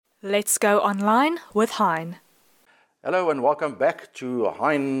Let's go online with Hein. Hello and welcome back to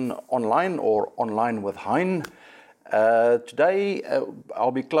Hein Online or Online with Hein. Today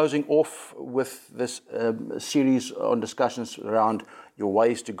I'll be closing off with this series on discussions around your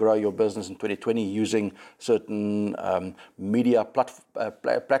ways to grow your business in 2020 using certain media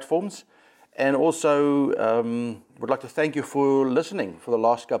platforms. And also would like to thank you for listening for the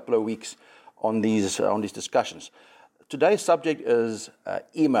last couple of weeks on these discussions. Today's subject is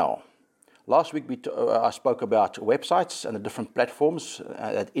email. Last week I spoke about websites and the different platforms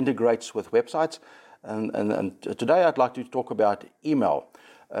that integrates with websites. And today I'd like to talk about email.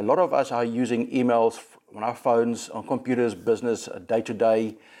 A lot of us are using emails on our phones, on computers, business, day to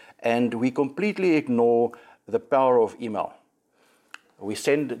day, and we completely ignore the power of email. We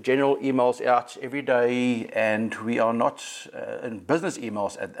send general emails out every day, and we are not in business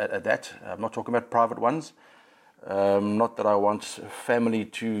emails at that. I'm not talking about private ones. Not that I want family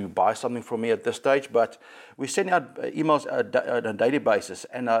to buy something from me at this stage, but we send out emails on a daily basis,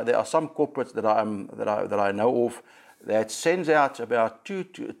 and there are some corporates that I know of that sends out about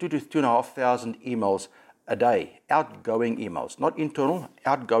 2,000 to 2,500 emails a day, outgoing emails, not internal,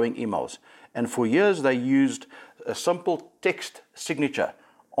 outgoing emails. And for years they used a simple text signature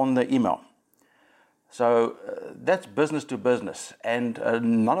on the email. So that's business to business, and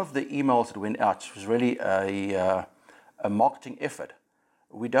none of the emails that went out was really a marketing effort.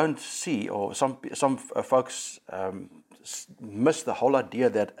 We don't see, or some folks miss the whole idea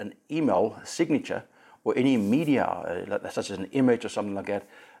that an email signature or any media, such as an image or something like that,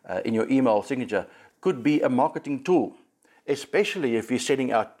 in your email signature could be a marketing tool, especially if you're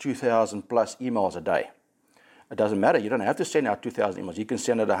sending out 2,000 plus emails a day. It doesn't matter. You don't have to send out 2,000 emails. You can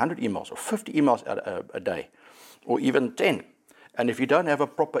send out 100 emails or 50 emails a day or even 10. And if you don't have a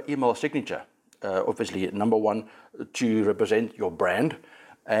proper email signature, obviously, number one, to represent your brand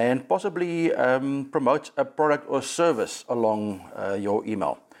and possibly promote a product or service along your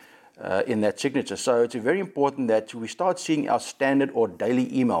email in that signature. So it's very important that we start seeing our standard or daily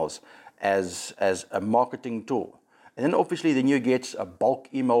emails as a marketing tool. And then obviously then you get bulk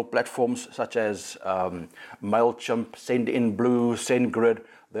email platforms such as MailChimp, Sendinblue, SendGrid.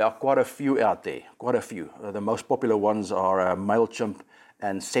 There are quite a few out there, quite a few. The most popular ones are MailChimp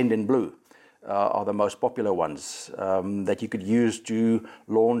and Sendinblue are the most popular ones that you could use to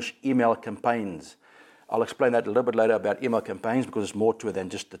launch email campaigns. I'll explain that a little bit later about email campaigns because there's more to it than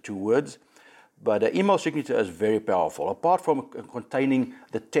just the two words. But email signature is very powerful. Apart from containing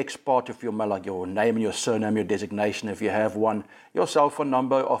the text part of your mail, like your name and your surname, your designation, if you have one, your cell phone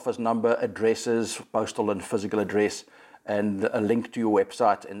number, office number, addresses, postal and physical address, and a link to your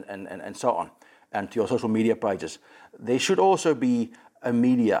website and so on, and to your social media pages. There should also be a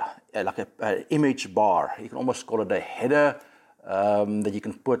media, like an image bar. You can almost call it a header that you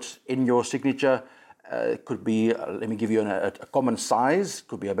can put in your signature. It could be, let me give you a common size, it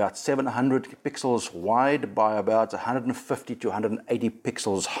could be about 700 pixels wide by about 150 to 180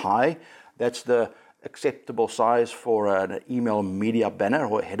 pixels high. That's the acceptable size for an email media banner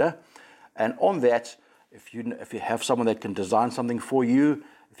or header. And on that, if you have someone that can design something for you,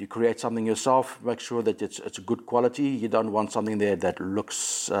 if you create something yourself, make sure that it's good quality. You don't want something there that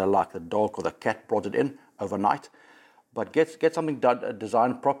looks like the dog or the cat brought it in overnight. But get something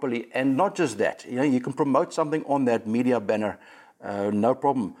designed properly, and not just that. You can promote something on that media banner, no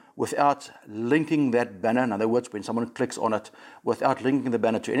problem, without linking that banner. In other words, when someone clicks on it, without linking the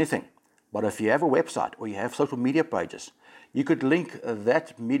banner to anything. But if you have a website or you have social media pages, you could link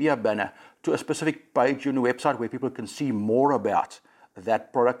that media banner to a specific page on your website where people can see more about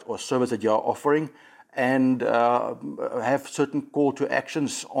that product or service that you're offering, and have certain call to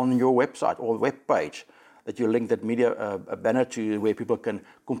actions on your website or web page that you link that media banner to, where people can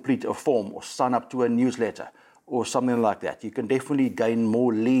complete a form or sign up to a newsletter or something like that. You can definitely gain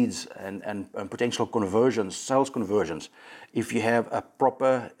more leads and potential conversions, sales conversions, if you have a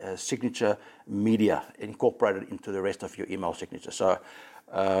proper signature media incorporated into the rest of your email signature. So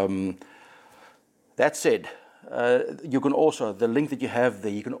that said, you can also, the link that you have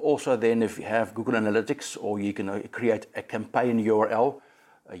there, you can also then, if you have Google Analytics, or you can create a campaign URL.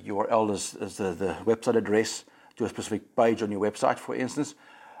 A URL is the website address to a specific page on your website, for instance,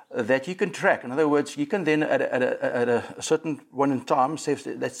 that you can track. In other words, you can then, at a certain point in time,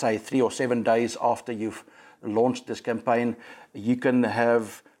 let's say 3 or 7 days after you've launched this campaign, you can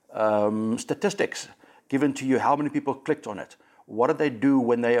have statistics given to you, how many people clicked on it. What did they do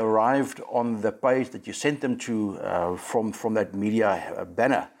when they arrived on the page that you sent them to from that media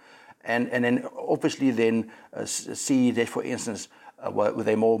banner? And then obviously then see that, for instance, Were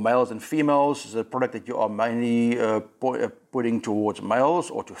they more males and females? Is it a product that you are mainly putting towards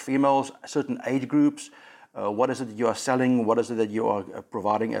males or to females? Certain age groups? What is it that you are selling? What is it that you are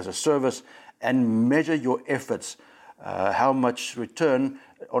providing as a service? And measure your efforts. How much return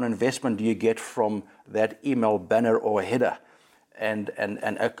on investment do you get from that email banner or header? And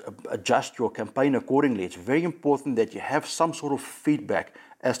adjust your campaign accordingly. It's very important that you have some sort of feedback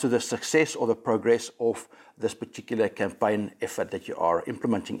as to the success or the progress of this particular campaign effort that you are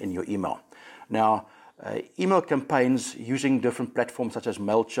implementing in your email. Now, email campaigns using different platforms such as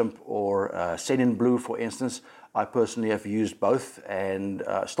MailChimp or Sendinblue, for instance, I personally have used both and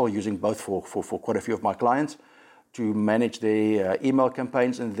still using both for quite a few of my clients to manage their email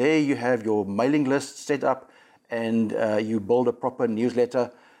campaigns. And there you have your mailing list set up, and you build a proper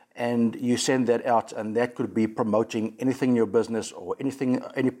newsletter and you send that out, and that could be promoting anything in your business or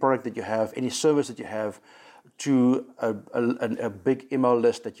any product that you have, any service that you have, to a big email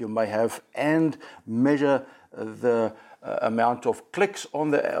list that you may have, and measure the amount of clicks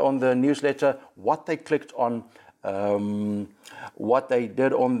on the newsletter, what they clicked on, what they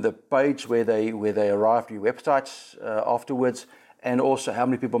did on the page where they arrived at your websites afterwards, and also how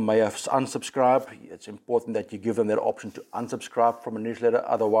many people may have unsubscribed. It's important that you give them that option to unsubscribe from a newsletter.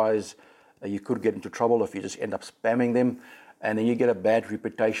 Otherwise, you could get into trouble if you just end up spamming them, and then you get a bad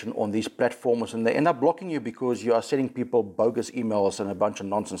reputation on these platforms, and they end up blocking you because you are sending people bogus emails and a bunch of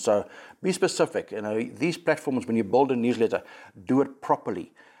nonsense. So be specific. These platforms, when you build a newsletter, do it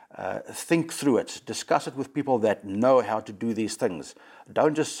properly. Think through it. Discuss it with people that know how to do these things.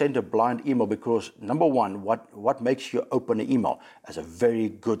 Don't just send a blind email, because number one, what makes you open an email? As a very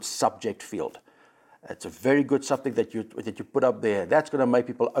good subject field. It's a very good subject that you put up there. That's going to make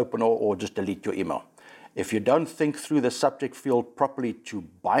people open or just delete your email. If you don't think through the subject field properly to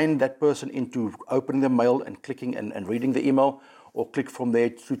bind that person into opening the mail and clicking and reading the email, or click from there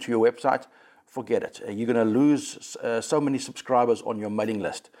through to your website, forget it. You're going to lose so many subscribers on your mailing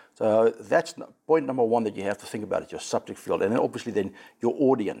list. So that's point number one that you have to think about, is your subject field. And then obviously then your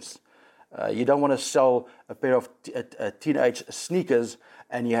audience. You don't want to sell a pair of teenage sneakers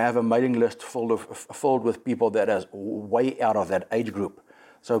and you have a mailing list filled with people that is way out of that age group.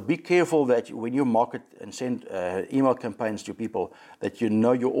 So be careful that when you market and send email campaigns to people, that you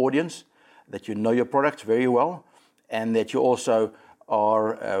know your audience, that you know your product very well, and that you also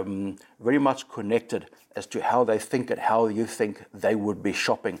are very much connected as to how they think and how you think they would be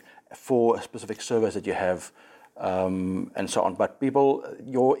shopping for a specific service that you have, and so on. But people,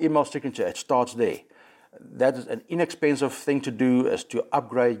 your email signature, it starts there. That is an inexpensive thing to do, is to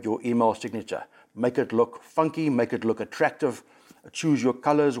upgrade your email signature. Make it look funky, make it look attractive. Choose your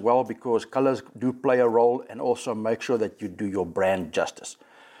colors well, because colors do play a role, and also make sure that you do your brand justice.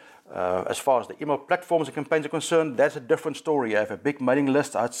 As far as the email platforms and campaigns are concerned, that's a different story. You have a big mailing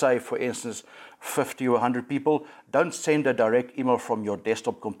list, I'd say, for instance, 50 or 100 people. Don't send a direct email from your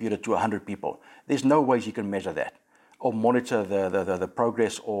desktop computer to 100 people. There's no ways you can measure that or monitor the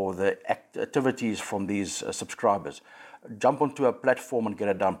progress or the activities from these subscribers. Jump onto a platform and get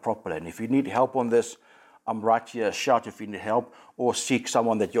it done properly. And if you need help on this, I'm right here. Shout if you need help, or seek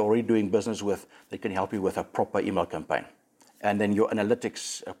someone that you're already doing business with that can help you with a proper email campaign. And then your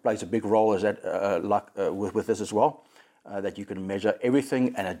analytics plays a big role as that, with this as well, that you can measure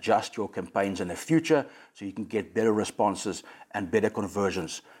everything and adjust your campaigns in the future so you can get better responses and better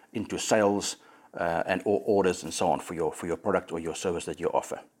conversions into sales and or orders and so on for your product or your service that you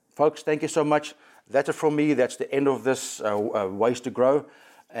offer. Folks, thank you so much. That's it from me. That's the end of this Ways to Grow,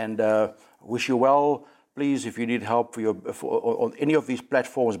 and wish you well. Please, if you need help on any of these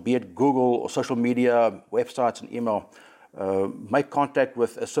platforms, be it Google or social media, websites and email, make contact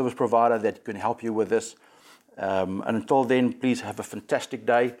with a service provider that can help you with this. And until then, please have a fantastic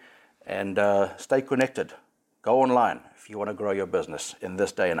day and stay connected. Go online if you want to grow your business in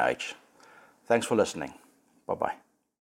this day and age. Thanks for listening. Bye-bye.